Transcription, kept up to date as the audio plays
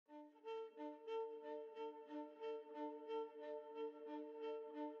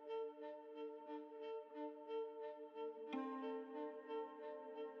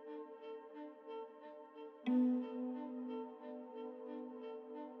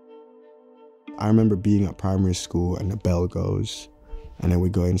I remember being at primary school and the bell goes and then we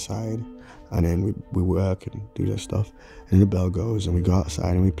go inside and then we work and do that stuff. And then the bell goes and we go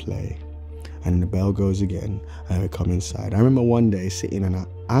outside and we play. And then the bell goes again and we come inside. I remember one day sitting and I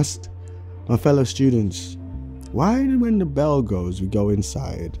asked my fellow students, why when the bell goes, we go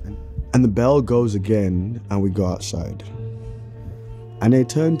inside and the bell goes again and we go outside? And they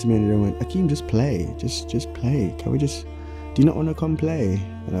turned to me and they went, Akeim, just play, just play. Can we just, do you not want to come play?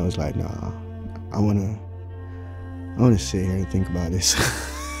 And I was like, nah, I want to sit here and think about this.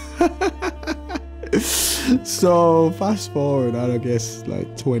 So fast forward, I guess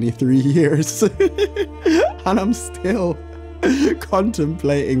like 23 years and I'm still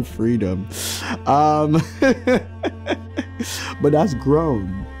contemplating freedom. But that's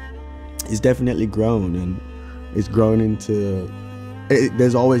grown. It's definitely grown, and it's grown into,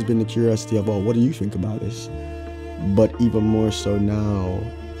 there's always been the curiosity of, oh, what do you think about this? But even more so now,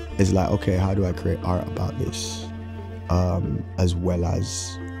 it's like, okay, how do I create art about this? As well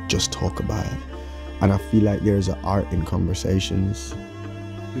as just talk about it. And I feel like there's an art in conversations.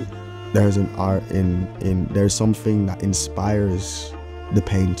 There's an art there's something that inspires the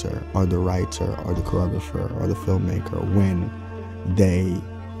painter or the writer or the choreographer or the filmmaker when they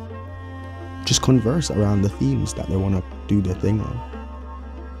just converse around the themes that they want to do their thing on.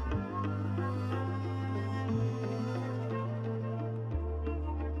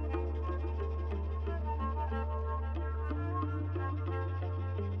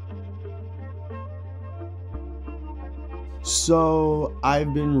 So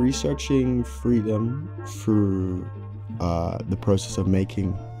I've been researching freedom through the process of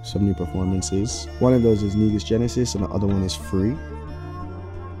making some new performances. One of those is Negus Genesis and the other one is Free.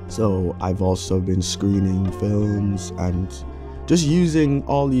 So I've also been screening films and just using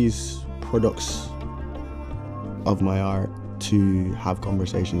all these products of my art to have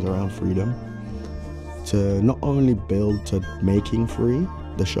conversations around freedom, to not only build to making Free,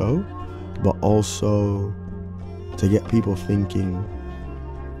 the show, but also to get people thinking,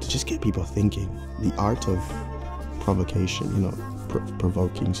 to just get people thinking. The art of provocation, you know,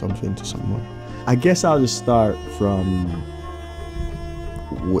 provoking something to someone. I guess I'll just start from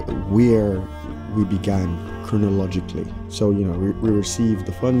where we began chronologically. So, you know, we received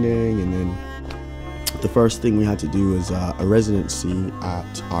the funding, and then the first thing we had to do was a residency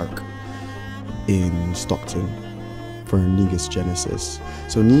at ARC in Stockton for Negus Genesis.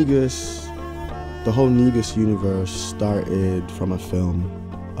 So Negus, the whole Negus universe started from a film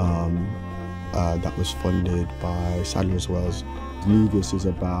that was funded by Sadlers Wells. Negus is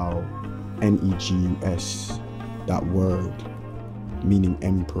about Negus, that word meaning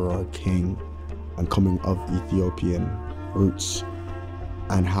emperor, king, and coming of Ethiopian roots,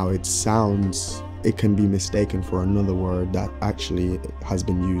 and how it sounds, it can be mistaken for another word that actually has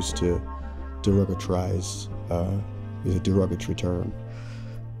been used to derogatories, is a derogatory term,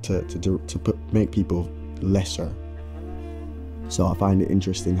 to make people lesser. So I find it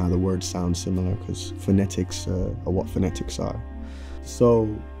interesting how the words sound similar, because phonetics are what phonetics are. So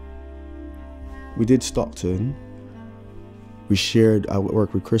we did Stockton. I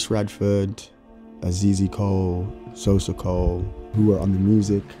worked with Chris Radford, Azizi Xhosa, who were on the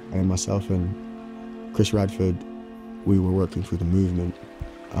music, and myself and Chris Radford, we were working through the movement.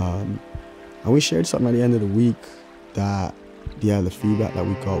 And we shared something at the end of the week that, yeah, the feedback that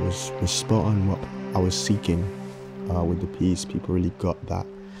we got was spot on what I was seeking with the piece. People really got that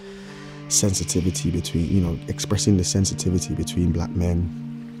sensitivity between, you know, expressing the sensitivity between black men,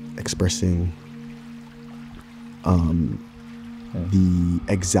 expressing the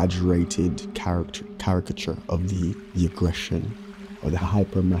exaggerated caricature of the aggression or the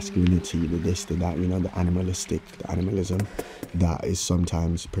hyper masculinity, the this, the that, you know, the animalism that is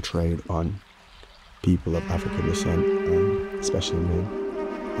sometimes portrayed on people of African descent, especially men,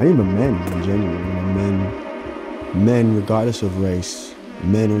 and even men in general. You know, men regardless of race,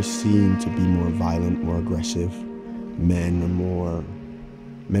 men are seen to be more violent, more aggressive. Men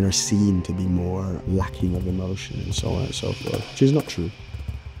are seen to be more lacking of emotion, and so on and so forth, which is not true.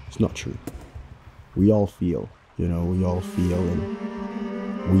 It's not true. We all feel, you know, we all feel, and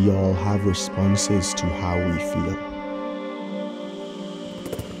we all have responses to how we feel.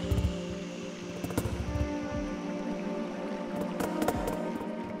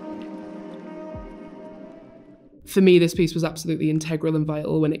 for me, this piece was absolutely integral and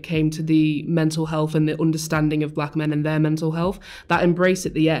vital when it came to the mental health and the understanding of black men and their mental health. That embrace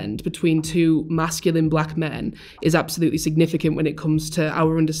at the end between two masculine black men is absolutely significant when it comes to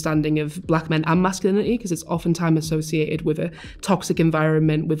our understanding of black men and masculinity, because it's oftentimes associated with a toxic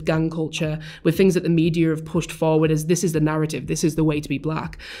environment, with gang culture, with things that the media have pushed forward as this is the narrative, this is the way to be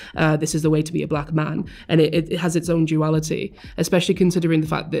black, this is the way to be a black man. And it has its own duality, especially considering the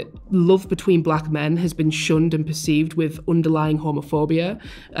fact that love between black men has been shunned and perceived with underlying homophobia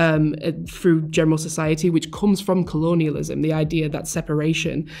through general society, which comes from colonialism, the idea that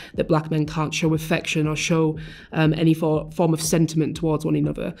separation, that black men can't show affection or show any form of sentiment towards one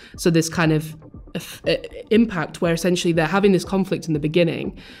another. So this kind of impact where essentially they're having this conflict in the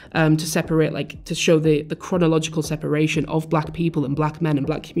beginning to separate, like to show the chronological separation of black people and black men and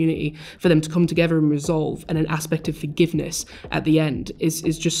black community, for them to come together and resolve, and an aspect of forgiveness at the end is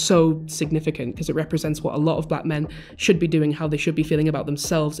just so significant, because it represents what a lot of black men should be doing, how they should be feeling about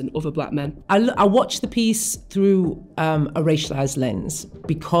themselves and other black men. I watched the piece through a racialized lens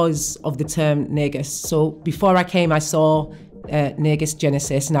because of the term Negus. So before I came, I saw Negus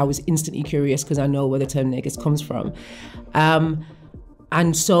Genesis, and I was instantly curious because I know where the term Negus comes from.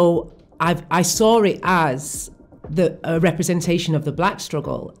 And so I saw it as a representation of the black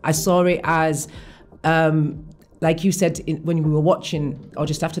struggle. I saw it as, like you said when we were watching, or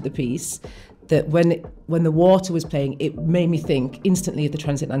just after the piece, that when the water was playing, it made me think instantly of the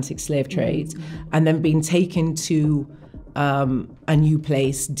transatlantic slave trade, and then being taken to a new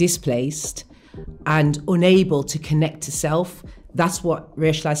place, displaced, and unable to connect to self. That's what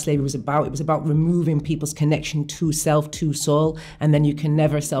racialized slavery was about. It was about removing people's connection to self, to soul, and then you can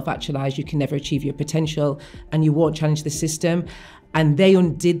never self-actualize, you can never achieve your potential, and you won't challenge the system. And they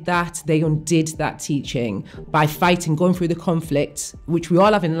undid that. They undid that teaching by fighting, going through the conflict, which we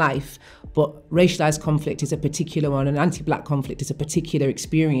all have in life, but racialized conflict is a particular one, and anti-black conflict is a particular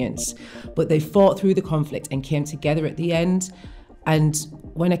experience. But they fought through the conflict and came together at the end. And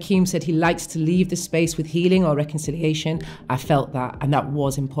when Akeim said he likes to leave the space with healing or reconciliation, I felt that, and that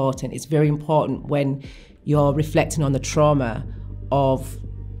was important. It's very important when you're reflecting on the trauma of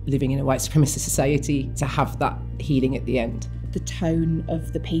living in a white supremacist society to have that healing at the end. The tone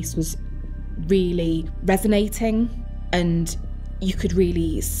of the piece was really resonating, and you could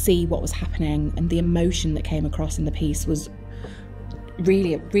really see what was happening, and the emotion that came across in the piece was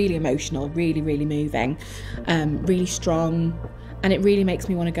really, really emotional, really, really moving, really strong. And it really makes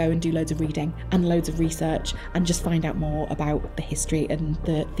me want to go and do loads of reading and loads of research and just find out more about the history and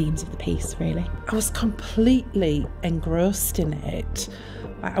the themes of the piece, really. I was completely engrossed in it.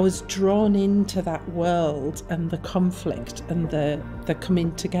 I was drawn into that world and the conflict and the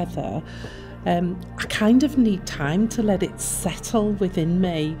coming together. I kind of need time to let it settle within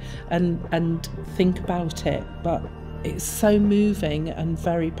me and think about it, but it's so moving and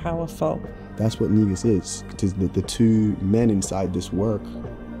very powerful. That's what Negus is. Because the two men inside this work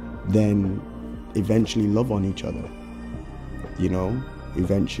then eventually love on each other. You know,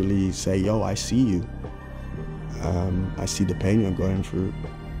 eventually say, yo, I see you. I see the pain you're going through,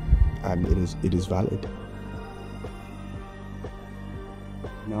 and it is valid.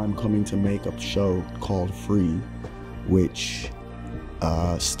 Now I'm coming to make a show called Free, which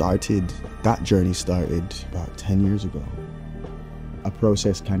that journey started about 10 years ago. A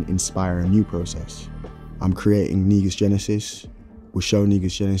process can inspire a new process. I'm creating Negus Genesis. We show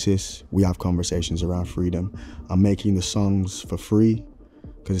Negus Genesis. We have conversations around freedom. I'm making the songs for free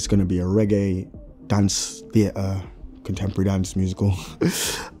because it's going to be a reggae, dance, theatre, contemporary dance musical.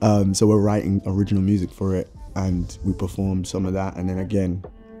 So we're writing original music for it, and we perform some of that, and then again,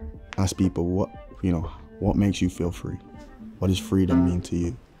 ask people what makes you feel free? What does freedom mean to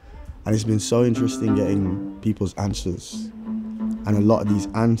you? And it's been so interesting getting people's answers. And a lot of these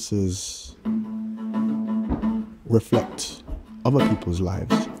answers reflect other people's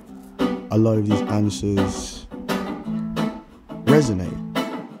lives. A lot of these answers resonate.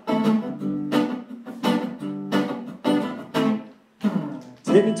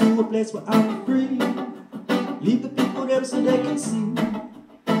 Take me to a place where I'm free. Leave the people there so they can see.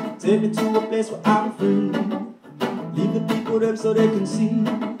 Take me to a place where I'm free. Leave the people there so they can see.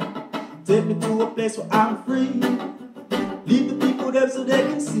 Take me to a place where I'm free. Leave the people there so they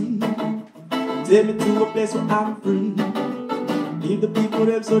can see. Take me to a place where I'm free. Leave the people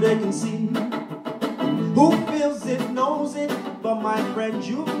there so they can see. Who feels it knows it, but my friend,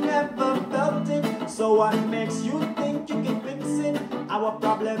 you've never felt it. So what makes you think you can fix it? Our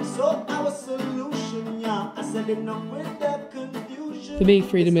problem, so our solution, yeah. I said enough with that confusion. For me,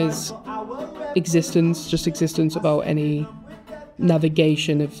 freedom is existence, just existence without any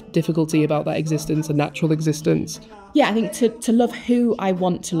navigation of difficulty about that existence, a natural existence. Yeah, I think to love who I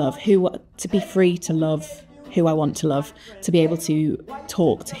want to love, to be free to love who I want to love, to be able to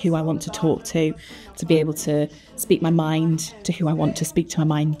talk to who I want to talk to be able to speak my mind to who I want to speak to my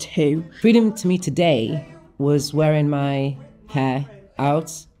mind to. Freedom to me today was wearing my hair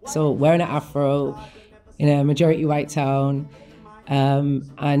out, so wearing an afro in a majority white town,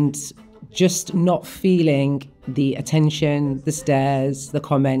 and just not feeling the attention, the stares, the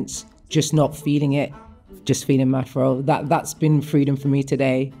comments, just not feeling it, just feeling my afro. That's been freedom for me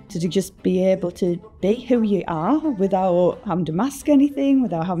today. To just be able to be who you are without having to mask anything,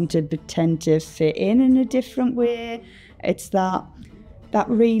 without having to pretend to fit in a different way. It's that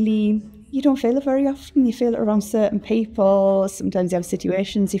really, you don't feel it very often. You feel it around certain people. Sometimes you have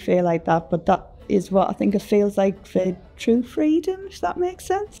situations you feel like that, but that is what I think it feels like for true freedom, if that makes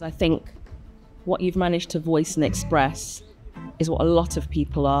sense. I think what you've managed to voice and express is what a lot of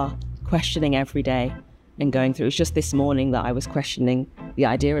people are questioning every day and going through. It was just this morning that I was questioning the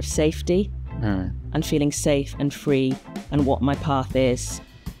idea of safety and feeling safe and free, and what my path is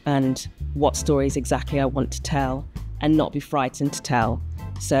and what stories exactly I want to tell, and not be frightened to tell.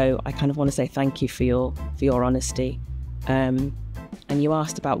 So I kind of want to say thank you for your honesty. And you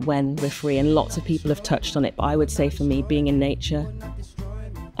asked about when we're free, and lots of people have touched on it, but I would say for me, being in nature,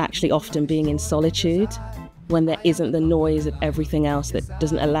 actually often being in solitude, when there isn't the noise of everything else that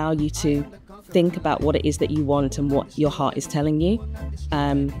doesn't allow you to think about what it is that you want and what your heart is telling you,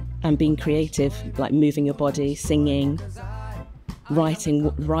 and being creative, like moving your body, singing,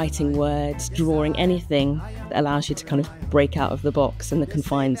 writing words, drawing, anything that allows you to kind of break out of the box and the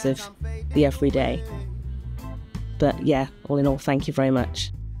confines of the everyday. But yeah, all in all, thank you very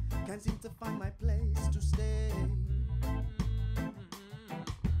much. Can't seem to find my place to stay.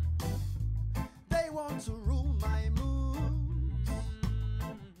 They want to rule my moods,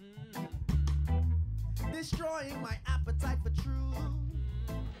 destroying my appetite for truth.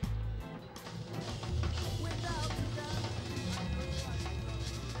 Without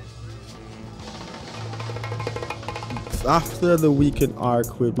After the weekend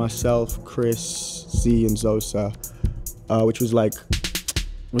arc with myself, Chris, Z, and Xhosa, which was like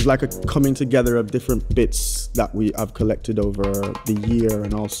a coming together of different bits that I've collected over the year,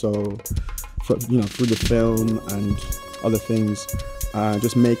 and also through the film and other things,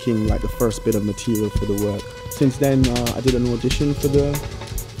 just making like the first bit of material for the work. Since then, I did an audition for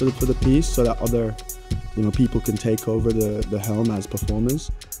the piece so that other people can take over the helm as performers,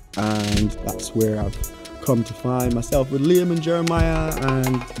 and that's where I've come to find myself with Liam and Jeremiah.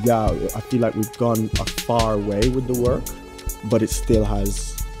 And yeah, I feel like we've gone a far way with the work, but it still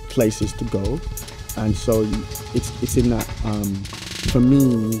has places to go. And so it's in that, for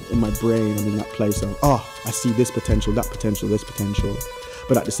me, in my brain, I'm in that place of, I see this potential, that potential, this potential.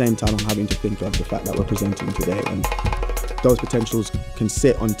 But at the same time, I'm having to think of the fact that we're presenting today, and those potentials can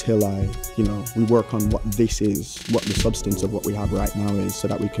sit until we work on what this is, what the substance of what we have right now is, so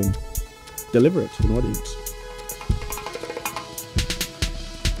that we can deliver it to an audience.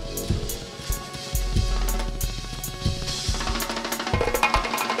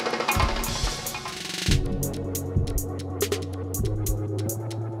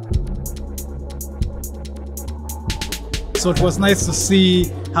 So it was nice to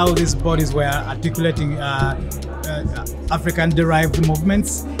see how these bodies were articulating African-derived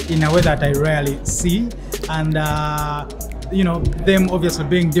movements in a way that I rarely see, and them obviously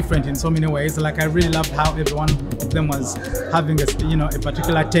being different in so many ways. Like, I really loved how every one of them was having a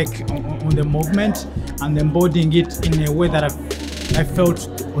particular take on the movement and embodying it in a way that I felt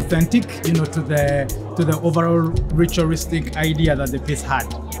authentic, to the overall ritualistic idea that the piece had.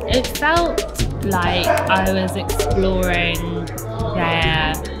 It felt like I was exploring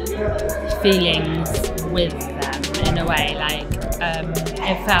their feelings with them in a way. Like,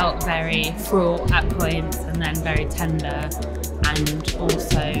 it felt very fraught at points, and then very tender, and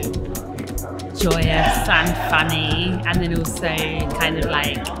also joyous and funny, and then also kind of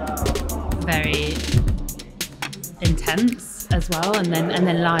like very intense as well, and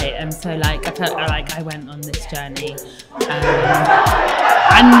then light. And so like I felt like I went on this journey,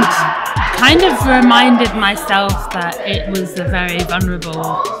 and kind of reminded myself that it was a very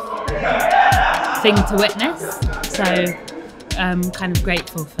vulnerable thing to witness. So I'm kind of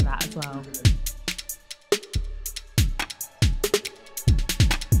grateful for that as well.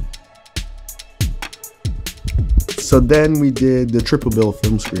 So then we did the triple bill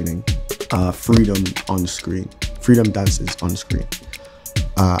film screening, Freedom on Screen, Freedom Dances on Screen,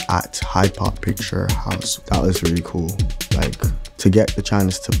 at Hyde Park Picture House. That was really cool. Like, to get the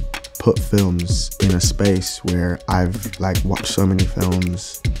chance to put films in a space where I've like watched so many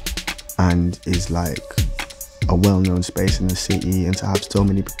films and is like a well-known space in the city, and to have so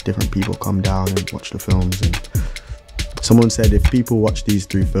many different people come down and watch the films. And someone said if people watch these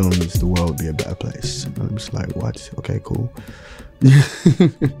 3 films, the world would be a better place. And I'm just like, what? Okay, cool.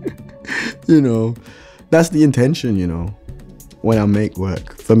 You know, that's the intention, you know, when I make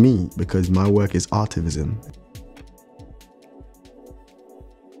work for me, because my work is artivism.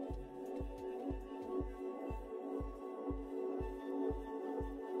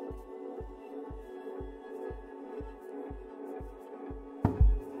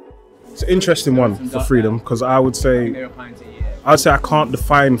 It's an interesting one for freedom, because I would say I can't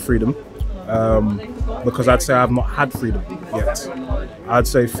define freedom, because I'd say I've not had freedom yet. I'd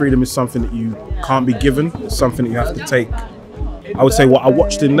say freedom is something that you can't be given. It's something that you have to take. I would say what I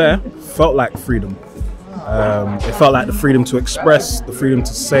watched in there felt like freedom. It felt like the freedom to express, the freedom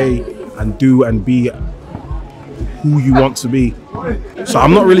to say and do and be who you want to be. So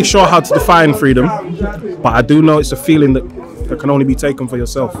I'm not really sure how to define freedom, but I do know it's a feeling that can only be taken for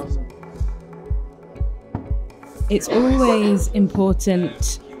yourself. It's always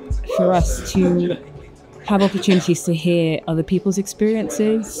important for us to have opportunities to hear other people's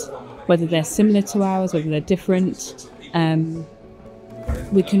experiences, whether they're similar to ours, whether they're different.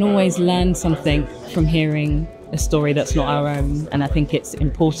 We can always learn something from hearing a story that's not our own, and I think it's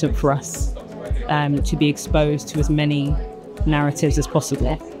important for us to be exposed to as many narratives as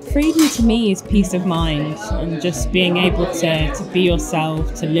possible. Freedom to me is peace of mind, and just being able to be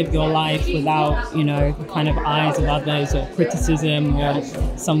yourself, to live your life without, you know, the kind of eyes of others or criticism or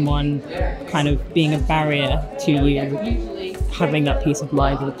someone kind of being a barrier to you. Having that peace of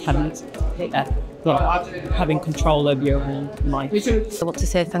mind and having control over your own life. I want to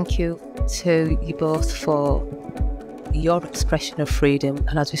say thank you to you both for your expression of freedom,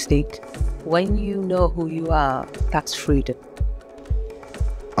 and as we speak, when you know who you are, that's freedom.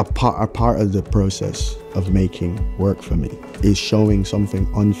 A part of the process of making work for me is showing something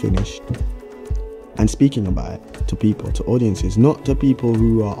unfinished and speaking about it to people, to audiences, not to people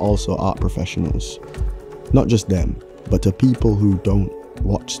who are also art professionals, not just them, but to people who don't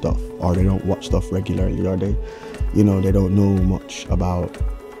watch stuff, or they don't watch stuff regularly, or they, you know, they don't know much about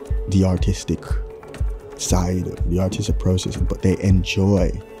the artistic side, the artistic process, but they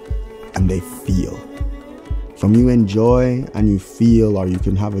enjoy and they feel. From you enjoy and you feel, or you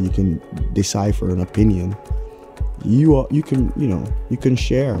can decipher an opinion, you can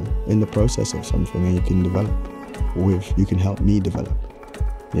share in the process of something, and you can develop you can help me develop,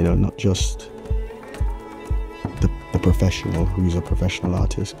 you know, not just the professional who's a professional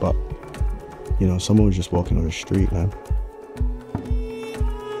artist, but, you know, someone who's just walking on the street, man.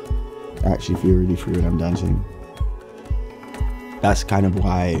 I actually feel really free when I'm dancing. That's kind of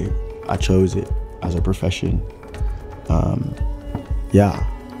why I chose it as a profession. Yeah,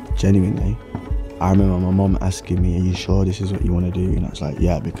 genuinely. I remember my mom asking me, are you sure this is what you want to do? And I was like,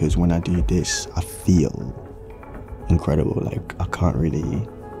 yeah, because when I do this, I feel incredible. Like, I can't really...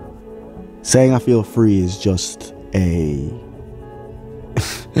 Saying I feel free is just a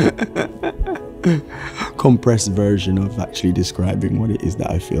compressed version of actually describing what it is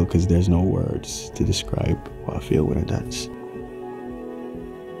that I feel, because there's no words to describe what I feel when I dance.